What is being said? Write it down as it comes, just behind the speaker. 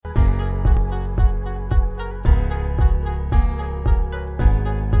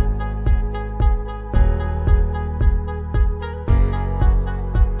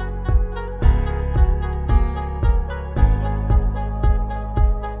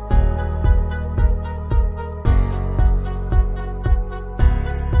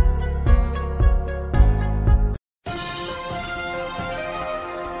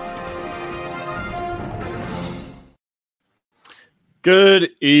Good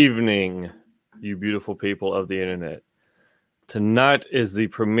evening, you beautiful people of the internet. Tonight is the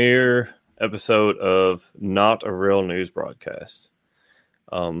premiere episode of Not a Real News Broadcast.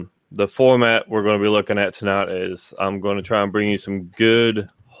 The format we're going to be looking at tonight is I'm going to try and bring you some good,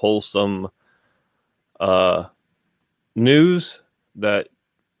 wholesome news that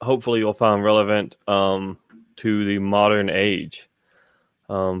hopefully you'll find relevant to the modern age.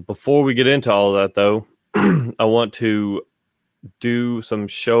 Before we get into all of that, though, I want to do some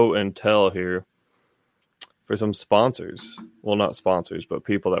show and tell here for some sponsors. Well, not sponsors, but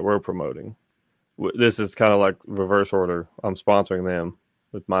people that we're promoting. This is kind of like reverse order. I'm sponsoring them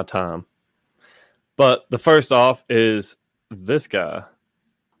with my time. But the first off is this guy,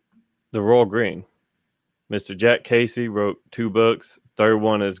 the Royal Green. Mr. Jack Casey wrote 2 books. Third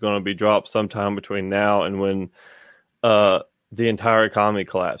one is going to be dropped sometime between now and when the entire economy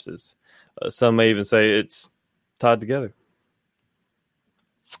collapses. Some may even say it's tied together.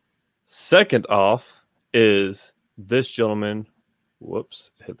 Second off is this gentleman.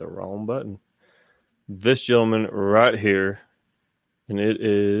 Whoops, hit the wrong button. This gentleman right here, and it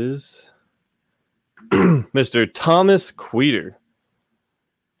is Mr. Thomas Queter.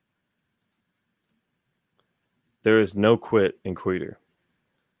 There is no quit in Queter.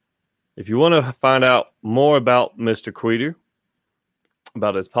 If you want to find out more about Mr. Queter,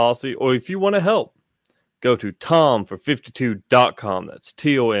 about his policy, or if you want to help, go to tomfor52.com. That's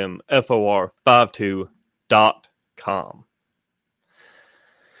TOMFOR52.com.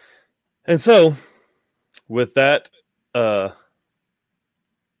 And so, with that bit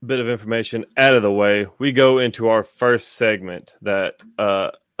of information out of the way, we go into our first segment that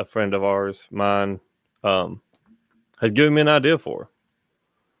a friend of ours, mine, has given me an idea for.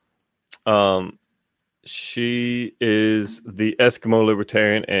 She is the Eskimo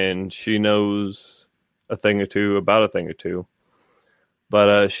libertarian, and she knows a thing or two about a thing or two.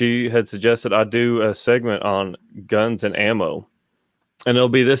 But she had suggested I do a segment on guns and ammo. And it'll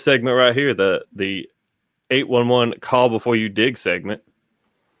be this segment right here, the 811 call before you dig segment.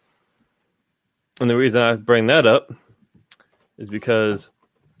 And the reason I bring that up is because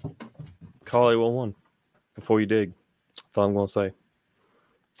call 811 before you dig. That's all I'm going to say.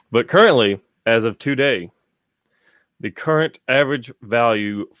 But currently, as of today, the current average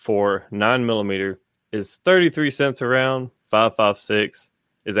value for 9mm is 33 cents a round. 5.56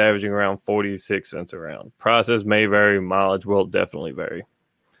 is averaging around 46 cents a round. Prices may vary. Mileage will definitely vary.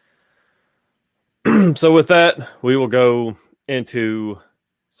 So with that, we will go into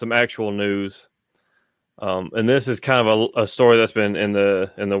some actual news. And this is kind of a story that's been in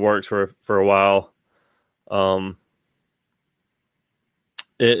the works for a while.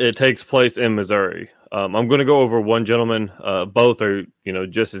 It takes place in Missouri. I'm going to go over one gentleman. Both are,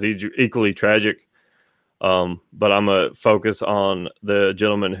 just as equally tragic. But I'm going to focus on the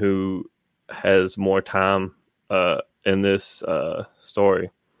gentleman who has more time in this story.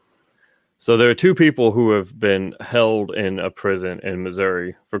 So there are 2 people who have been held in a prison in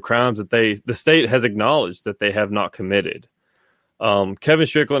Missouri for crimes that the state has acknowledged that they have not committed. Kevin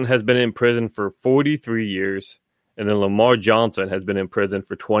Strickland has been in prison for 43 years, and then Lamar Johnson has been in prison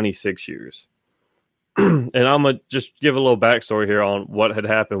for 26 years. And I'm going to just give a little backstory here on what had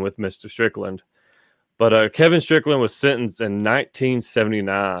happened with Mr. Strickland. But Kevin Strickland was sentenced in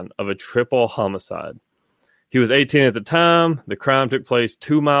 1979 of a triple homicide. He was 18 at the time. The crime took place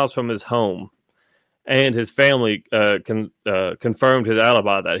 2 miles from his home. And his family confirmed his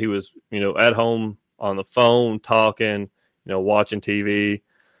alibi that he was, at home on the phone, talking, watching TV.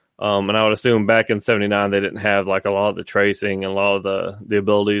 And I would assume back in 79, they didn't have like a lot of the tracing and a lot of the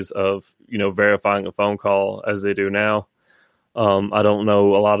abilities of, verifying a phone call as they do now. I don't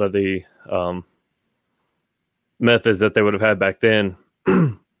know a lot of the methods that they would have had back then.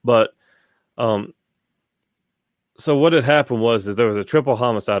 But so what had happened was that there was a triple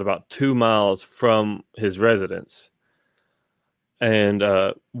homicide about 2 miles from his residence. And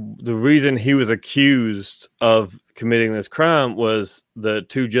the reason he was accused of committing this crime was the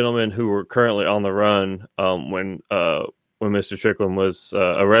 2 gentlemen who were currently on the run when Mr. Strickland was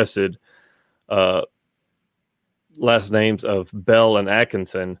arrested. Last names of Bell and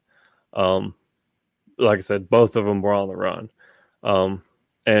Atkinson. Like I said, both of them were on the run.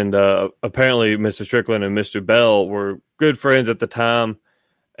 And apparently Mr. Strickland and Mr. Bell were good friends at the time.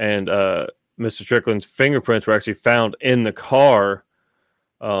 And Mr. Strickland's fingerprints were actually found in the car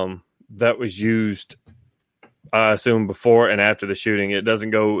that was used, I assume, before and after the shooting. It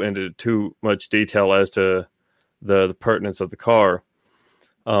doesn't go into too much detail as to the pertinence of the car.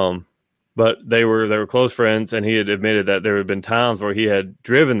 but they were close friends, and he had admitted that there had been times where he had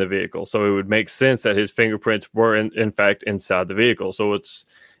driven the vehicle, so it would make sense that his fingerprints were in fact inside the vehicle. So it's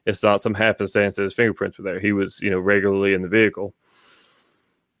not some happenstance that his fingerprints were there. He was, regularly in the vehicle.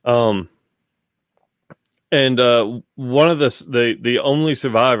 And one of the only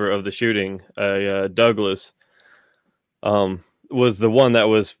survivor of the shooting, Douglas, was the one that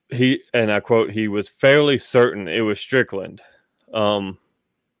was, and I quote, he was fairly certain it was Strickland.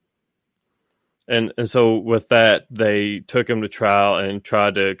 And so with that, they took him to trial and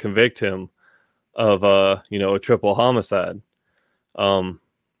tried to convict him of a triple homicide. And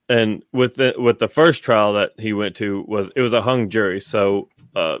with the first trial that he went to, it was a hung jury. So,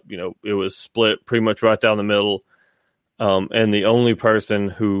 it was split pretty much right down the middle. And the only person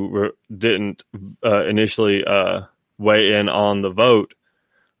who didn't initially weigh in on the vote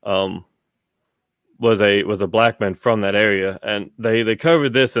was a black man from that area. And they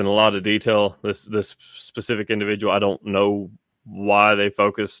covered this in a lot of detail. This specific individual, I don't know why they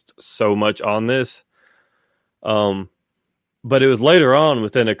focused so much on this. But it was later on,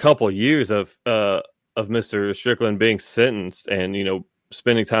 within a couple of years of Mr. Strickland being sentenced and,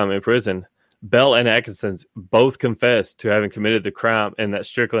 spending time in prison, Bell and Atkinson both confessed to having committed the crime and that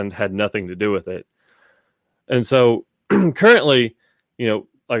Strickland had nothing to do with it. And so currently, like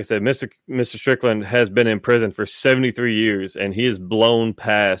I said, Mr. Strickland has been in prison for 73 years, and he has blown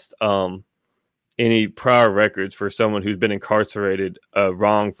past any prior records for someone who's been incarcerated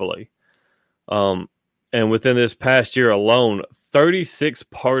wrongfully. And within this past year alone, 36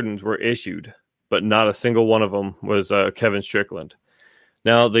 pardons were issued, but not a single one of them was Kevin Strickland.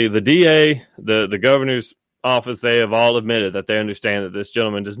 Now, the DA, the governor's office, they have all admitted that they understand that this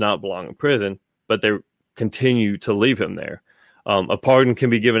gentleman does not belong in prison, but they continue to leave him there. A pardon can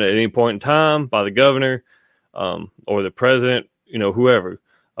be given at any point in time by the governor or the president, whoever.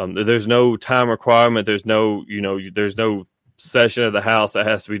 There's no time requirement. There's no session of the House that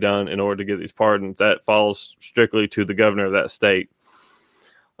has to be done in order to get these pardons. That falls strictly to the governor of that state.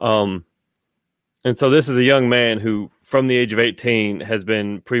 And so this is a young man who, from the age of 18, has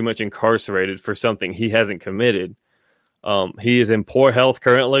been pretty much incarcerated for something he hasn't committed. He is in poor health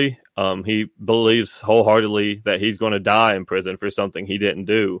currently. He believes wholeheartedly that he's going to die in prison for something he didn't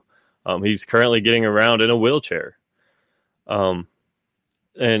do. He's currently getting around in a wheelchair. And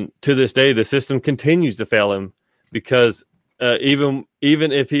to this day, the system continues to fail him because even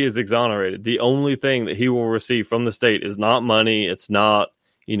if he is exonerated, the only thing that he will receive from the state is not money. It's not,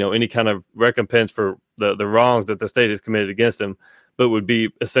 any kind of recompense for the wrongs that the state has committed against him, but would be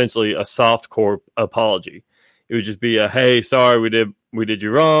essentially a soft core apology. It would just be a, hey, sorry, we did you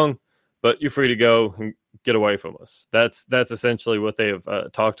wrong, but you're free to go and get away from us. That's essentially what they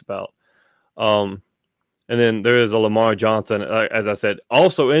have talked about. And then there is a Lamar Johnson, as I said,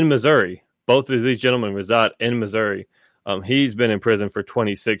 also in Missouri. Both of these gentlemen reside in Missouri. He's been in prison for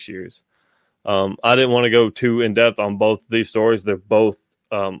 26 years. I didn't want to go too in depth on both of these stories. They're both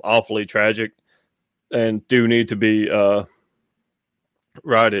awfully tragic and do need to be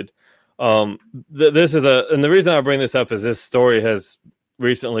righted. This is and the reason I bring this up is this story has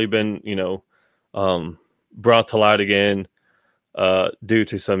recently been, brought to light again due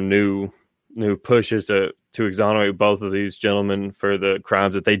to some new pushes to exonerate both of these gentlemen for the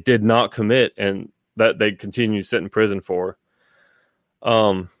crimes that they did not commit and that they continue to sit in prison for.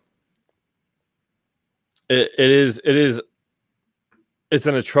 It's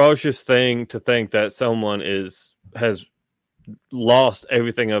an atrocious thing to think that someone has lost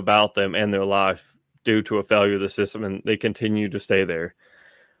everything about them and their life due to a failure of the system, and they continue to stay there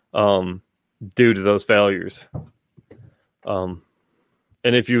due to those failures. And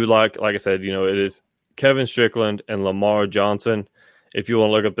if you like I said, it is Kevin Strickland and Lamar Johnson. If you want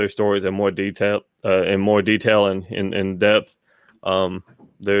to look up their stories in more detail, and in depth,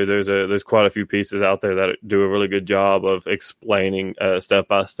 there's quite a few pieces out there that do a really good job of explaining step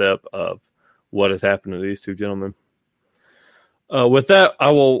by step of what has happened to these two gentlemen. With that, I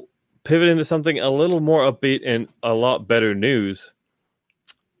will pivot into something a little more upbeat and a lot better news.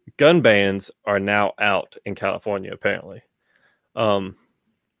 Gun bans are now out in California, apparently. The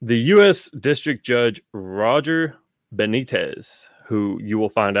U.S. District Judge Roger Benitez, who you will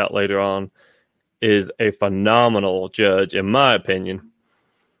find out later on, is a phenomenal judge, in my opinion.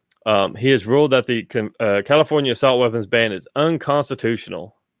 He has ruled that the California assault weapons ban is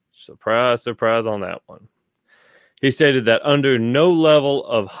unconstitutional. Surprise, surprise on that one. He stated that under no level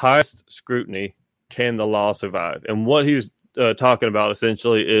of highest scrutiny can the law survive. And what he was talking about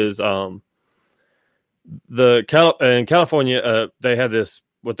essentially is in California, they had this,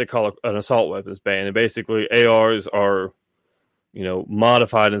 what they call an assault weapons ban. And basically ARs are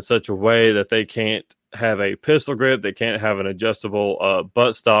modified in such a way that they can't have a pistol grip, they can't have an adjustable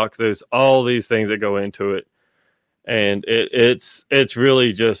butt stock. There's all these things that go into it, and it's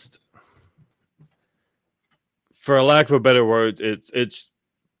really just, for a lack of better words, it's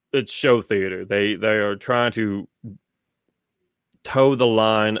show theater. They are trying to toe the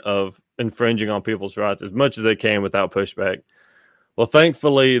line of infringing on people's rights as much as they can without pushback. Well,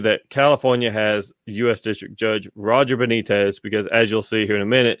 thankfully that California has U.S. District Judge Roger Benitez, because as you'll see here in a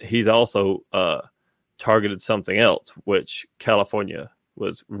minute, he's also targeted something else, which California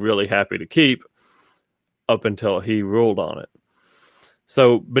was really happy to keep up until he ruled on it.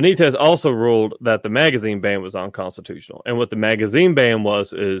 So Benitez also ruled that the magazine ban was unconstitutional. And what the magazine ban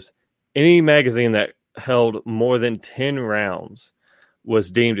is any magazine that held more than 10 rounds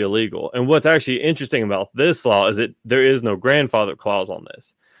was deemed illegal. And what's actually interesting about this law is that there is no grandfather clause on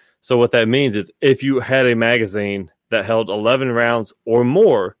this. So what that means is if you had a magazine that held 11 rounds or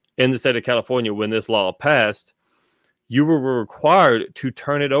more in the state of California when this law passed, you were required to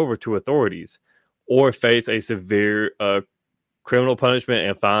turn it over to authorities or face a severe criminal punishment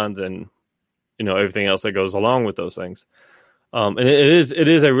and fines and everything else that goes along with those things. And it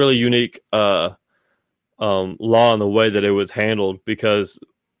is a really unique law in the way that it was handled, because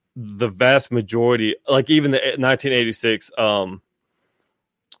the vast majority, like even the 1986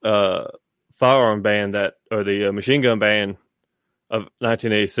 firearm ban or the machine gun ban of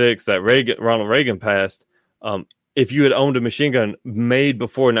 1986 that Ronald Reagan passed, if you had owned a machine gun made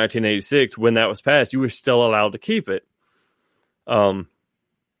before 1986, when that was passed, you were still allowed to keep it.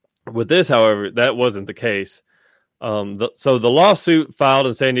 With this, however, that wasn't the case. So the lawsuit filed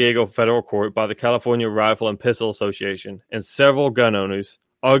in San Diego federal court by the California Rifle and Pistol Association and several gun owners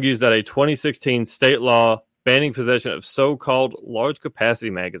argues that a 2016 state law banning possession of so-called large capacity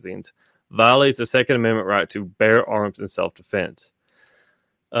magazines violates the Second Amendment right to bear arms in self-defense.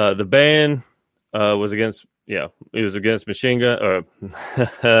 The ban was against machine gun, or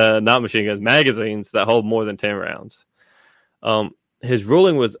not machine guns, magazines that hold more than 10 rounds. His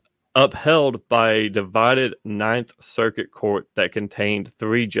ruling was upheld by a divided Ninth Circuit court that contained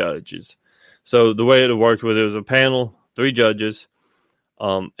 3 judges. So the way it worked was, it was a panel, 3 judges,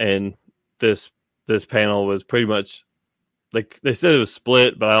 and this panel was pretty much, like they said, it was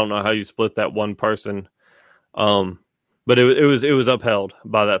split, but I don't know how you split that one person. But it was upheld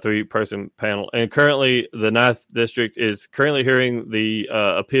by that 3-person panel. And currently, the 9th District is currently hearing the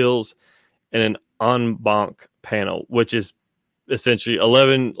appeals in an en banc panel, which is essentially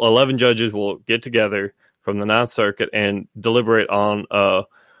 11 judges will get together from the 9th Circuit and deliberate on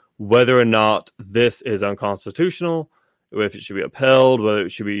whether or not this is unconstitutional, if it should be upheld, whether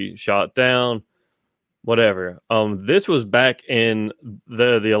it should be shot down, whatever. This was back in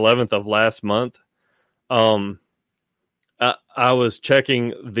the 11th of last month. I was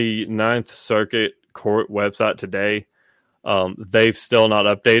checking the 9th Circuit Court website today. They've still not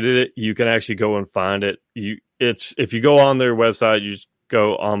updated it. You can actually go and find it. If you go on their website, you just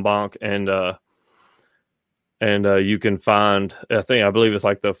go en banc and you can find, I believe it's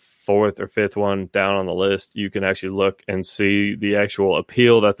like the 4th or 5th one down on the list. You can actually look and see the actual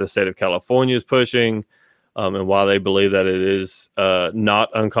appeal that the state of California is pushing, and why they believe that it is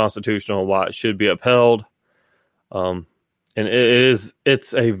not unconstitutional, why it should be upheld. And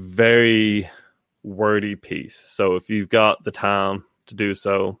it's a very wordy piece. So if you've got the time to do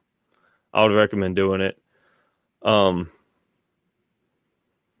so, I would recommend doing it. But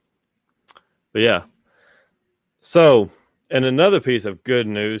yeah. So, and another piece of good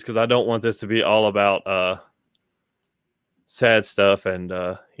news, because I don't want this to be all about sad stuff and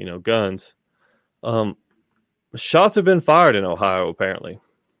guns. Shots have been fired in Ohio, apparently.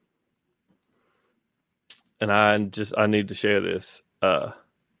 And I need to share this.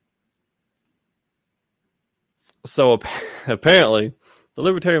 So apparently, the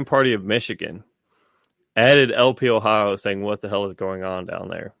Libertarian Party of Michigan added LP Ohio, saying, "What the hell is going on down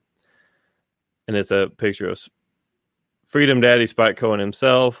there?" And it's a picture of Freedom Daddy Spike Cohen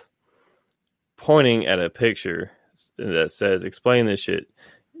himself pointing at a picture that says, "Explain this shit.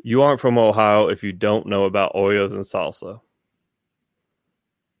 You aren't from Ohio if you don't know about Oreos and salsa."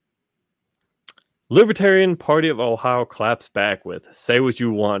 Libertarian Party of Ohio claps back with, "Say what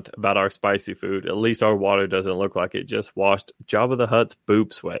you want about our spicy food. At least our water doesn't look like it just washed Jabba the Hutt's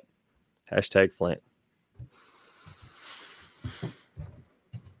boob sweat. #Flint."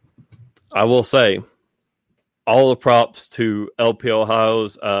 I will say, all the props to LP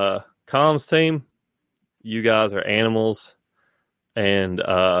Ohio's comms team. You guys are animals. And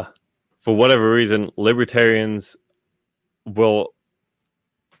for whatever reason, libertarians will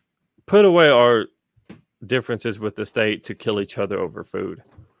put away our differences with the state to kill each other over food.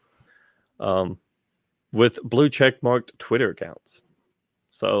 With blue check marked Twitter accounts.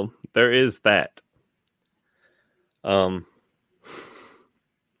 So there is that.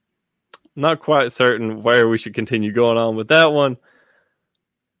 Not quite certain where we should continue going on with that one,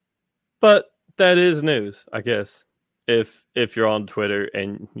 but that is news, I guess, if you're on Twitter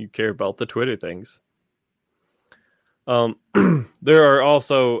and you care about the Twitter things. There are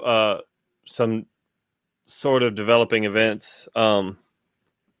also some sort of developing events.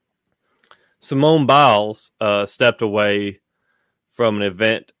 Simone Biles stepped away from an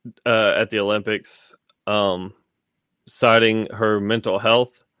event at the Olympics, citing her mental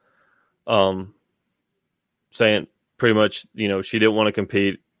health. Saying pretty much, she didn't want to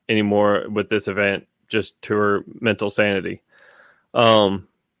compete anymore with this event just to her mental sanity. There's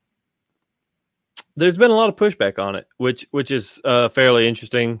been a lot of pushback on it, which is fairly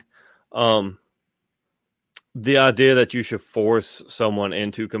interesting. The idea that you should force someone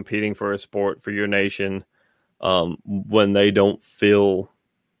into competing for a sport for your nation when they don't feel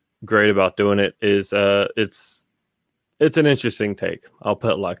great about doing it is it's an interesting take. I'll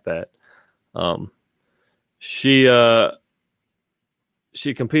put it like that. She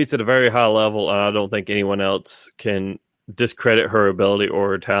competes at a very high level, and I don't think anyone else can discredit her ability or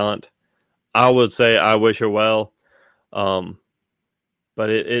her talent. I would say I wish her well, but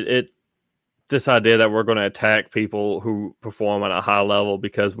this idea that we're going to attack people who perform at a high level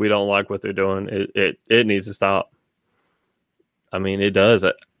because we don't like what they're doing, it needs to stop. I mean, it does.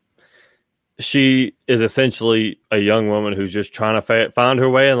 She is essentially a young woman who's just trying to find her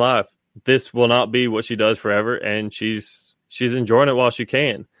way in life. This will not be what she does forever, and she's enjoying it while she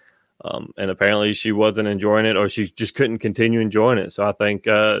can. And apparently she wasn't enjoying it, or she just couldn't continue enjoying it. So I think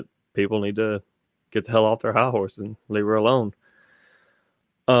people need to get the hell off their high horse and leave her alone.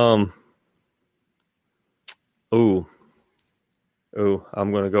 I'm going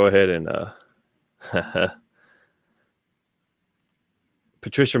to go ahead and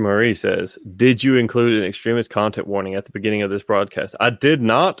Patricia Marie says, did you include an extremist content warning at the beginning of this broadcast? I did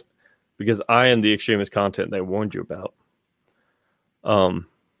not, because I am the extremist content they warned you about.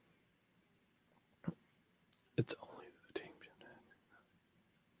 It's only the team gymnastics.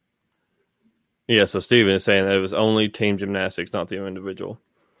 Yeah, so Steven is saying that it was only team gymnastics, not the individual.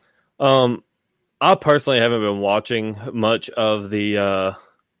 I personally haven't been watching much of the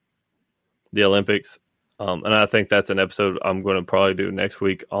Olympics. And I think that's an episode I'm going to probably do next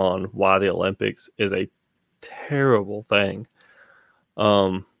week on why the Olympics is a terrible thing.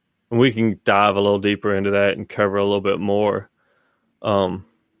 We can dive a little deeper into that and cover a little bit more. I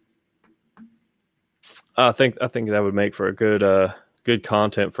think that would make for a good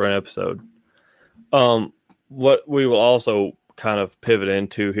content for an episode. What we will also kind of pivot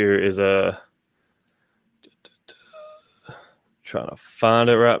into here is trying to find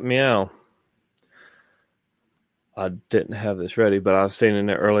it right meow. I didn't have this ready, but I've seen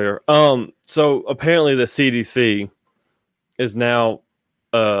it earlier. So apparently the CDC is now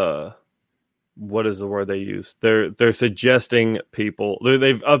what is the word they use? They're suggesting people.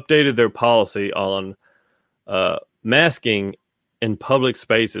 They've updated their policy on masking in public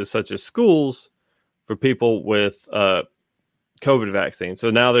spaces such as schools for people with COVID vaccine. So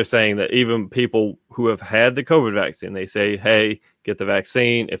now they're saying that even people who have had the COVID vaccine, they say, hey, get the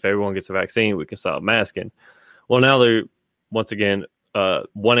vaccine. If everyone gets the vaccine, we can stop masking. Well, now they're once again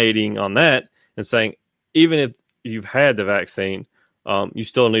 180ing on that and saying, even if you've had the vaccine, you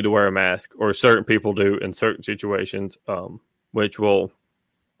still need to wear a mask, or certain people do in certain situations, which will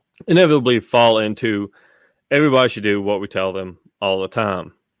inevitably fall into everybody should do what we tell them all the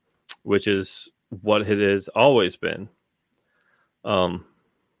time, which is what it has always been.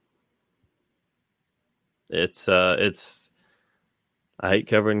 It's I hate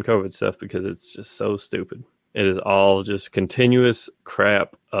covering COVID stuff because it's just so stupid. It is all just continuous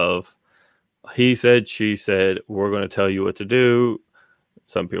crap of he said, she said, we're going to tell you what to do.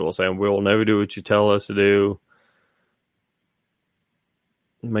 Some people are saying we'll never do what you tell us to do.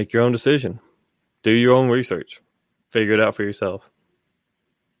 Make your own decision. Do your own research. Figure it out for yourself.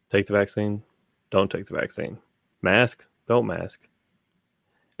 Take the vaccine. Don't take the vaccine. Mask. Don't mask.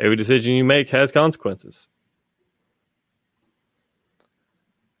 Every decision you make has consequences.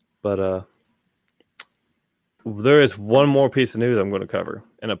 But there is one more piece of news I'm going to cover.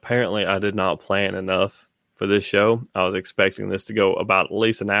 And apparently I did not plan enough for this show. I was expecting this to go about at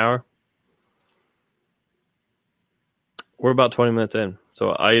least an hour. We're about 20 minutes in.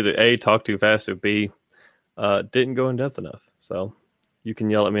 So I either A, talk too fast, or B, didn't go in depth enough. So you can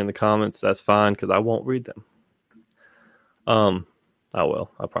yell at me in the comments. That's fine, because I won't read them. I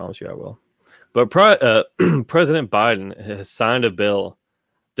will. I promise you I will. But President Biden has signed a bill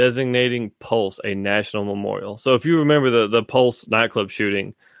designating Pulse a national memorial. So if you remember, the Pulse nightclub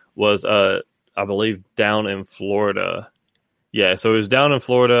shooting was, I believe, down in Florida. Yeah, so it was down in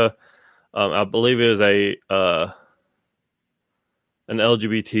Florida. I believe it was an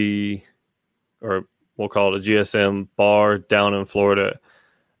LGBT, or we'll call it a GSM bar down in Florida.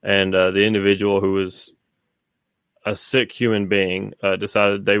 And the individual, who was a sick human being,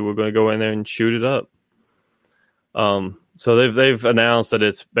 decided they were going to go in there and shoot it up. So they've announced that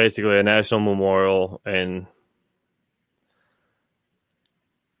it's basically a national memorial, and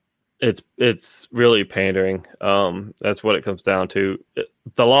it's really pandering. That's what it comes down to.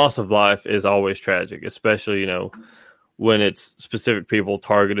 The loss of life is always tragic, especially, when it's specific people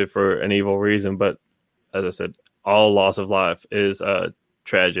targeted for an evil reason. But as I said, all loss of life is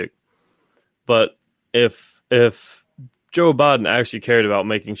tragic. But if Joe Biden actually cared about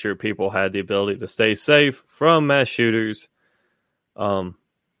making sure people had the ability to stay safe from mass shooters,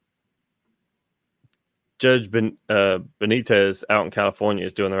 Judge Benitez out in California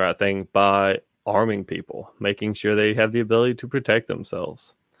is doing the right thing by arming people, making sure they have the ability to protect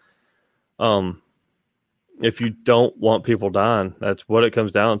themselves. If you don't want people dying, that's what it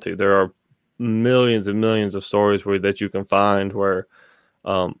comes down to. There are millions and millions of stories that you can find where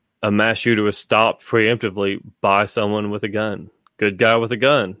a mass shooter was stopped preemptively by someone with a gun. Good guy with a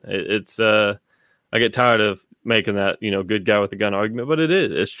gun. I get tired of making that, good guy with a gun argument, but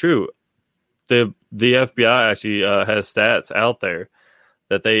it's true. The FBI actually has stats out there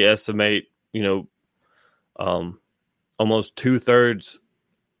that they estimate, almost 2/3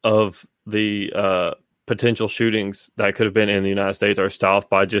 of the potential shootings that could have been in the United States are stopped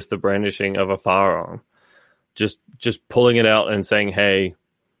by just the brandishing of a firearm. Just pulling it out and saying, hey,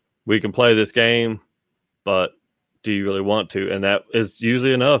 we can play this game, but do you really want to? And that is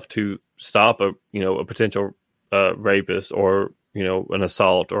usually enough to stop a potential rapist, or, an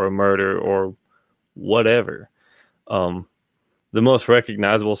assault or a murder or whatever. The most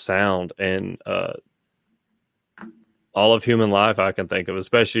recognizable sound in all of human life I can think of,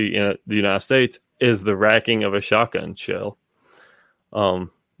 especially in the United States, is the racking of a shotgun shell.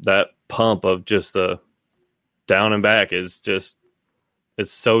 That pump of just the down and back is just,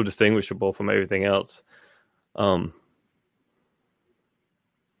 it's so distinguishable from everything else. So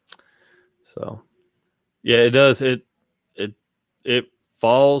yeah, it does. It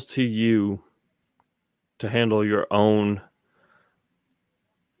falls to you to handle your own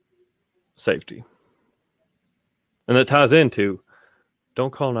safety. And that ties into,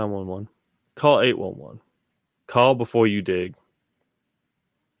 don't call 911. Call 811. Call before you dig.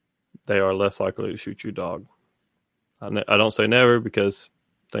 They are less likely to shoot your dog. I don't say never, because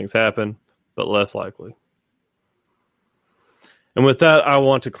things happen, but less likely. And with that, I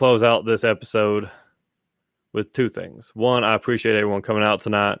want to close out this episode with two things. One, I appreciate everyone coming out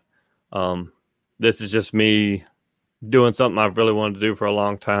tonight. This is just me doing something I've really wanted to do for a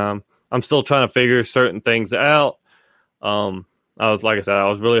long time. I'm still trying to figure certain things out. I was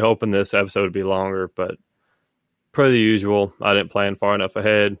really hoping this episode would be longer, but per the usual, I didn't plan far enough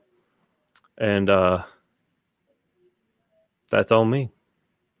ahead. And that's on me.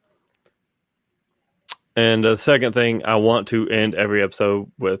 And the second thing, I want to end every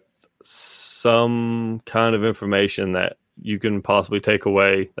episode with some kind of information that you can possibly take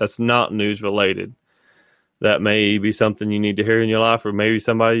away that's not news related. That may be something you need to hear in your life, or maybe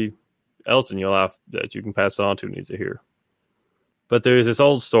somebody else in your life that you can pass it on to needs to hear. But there's this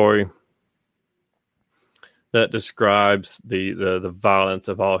old story that describes the violence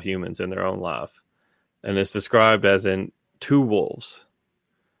of all humans in their own life. And it's described as in two wolves.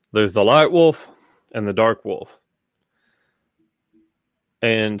 There's the light wolf and the dark wolf.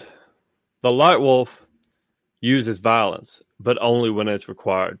 And the light wolf uses violence, but only when it's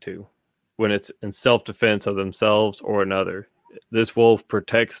required to, when it's in self-defense of themselves or another. This wolf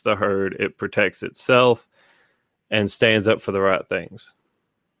protects the herd, it protects itself, and stands up for the right things.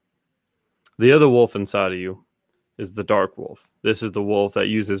 The other wolf inside of you is the dark wolf. This is the wolf that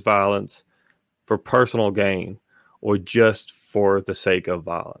uses violence for personal gain, or just for the sake of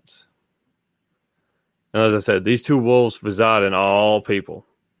violence. And as I said, these two wolves reside in all people.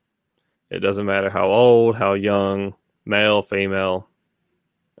 It doesn't matter how old, how young, male, female,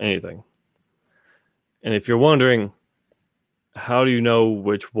 anything. And if you're wondering, how do you know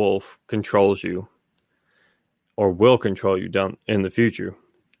which wolf controls you or will control you down in the future?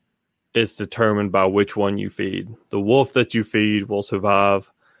 It's determined by which one you feed. The wolf that you feed will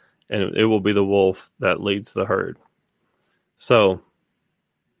survive, and it will be the wolf that leads the herd. So,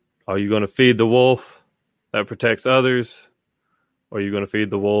 are you going to feed the wolf that protects others, or are you going to feed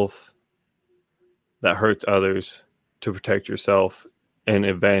the wolf that hurts others to protect yourself and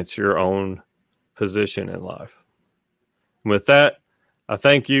advance your own position in life. And with that, I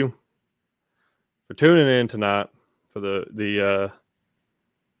thank you for tuning in tonight for the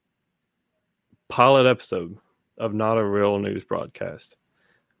pilot episode of Not a Real News Broadcast.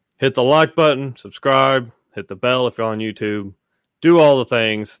 Hit the like button, subscribe, hit the bell if you're on YouTube, do all the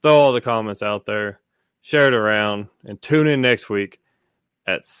things, throw all the comments out there, share it around, and tune in next week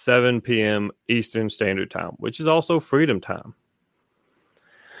at 7 p.m. Eastern Standard Time, which is also Freedom Time.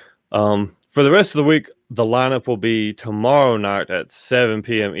 For the rest of the week, the lineup will be tomorrow night at 7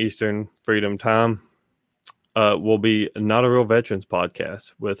 p.m. Eastern Freedom Time. Will be Not a Real Veterans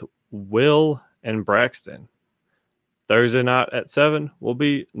podcast with Will and Braxton. Thursday night at 7 will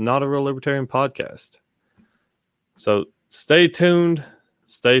be Not a Real Libertarian podcast. So stay tuned,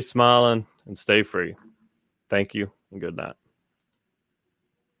 stay smiling, and stay free. Thank you, and good night.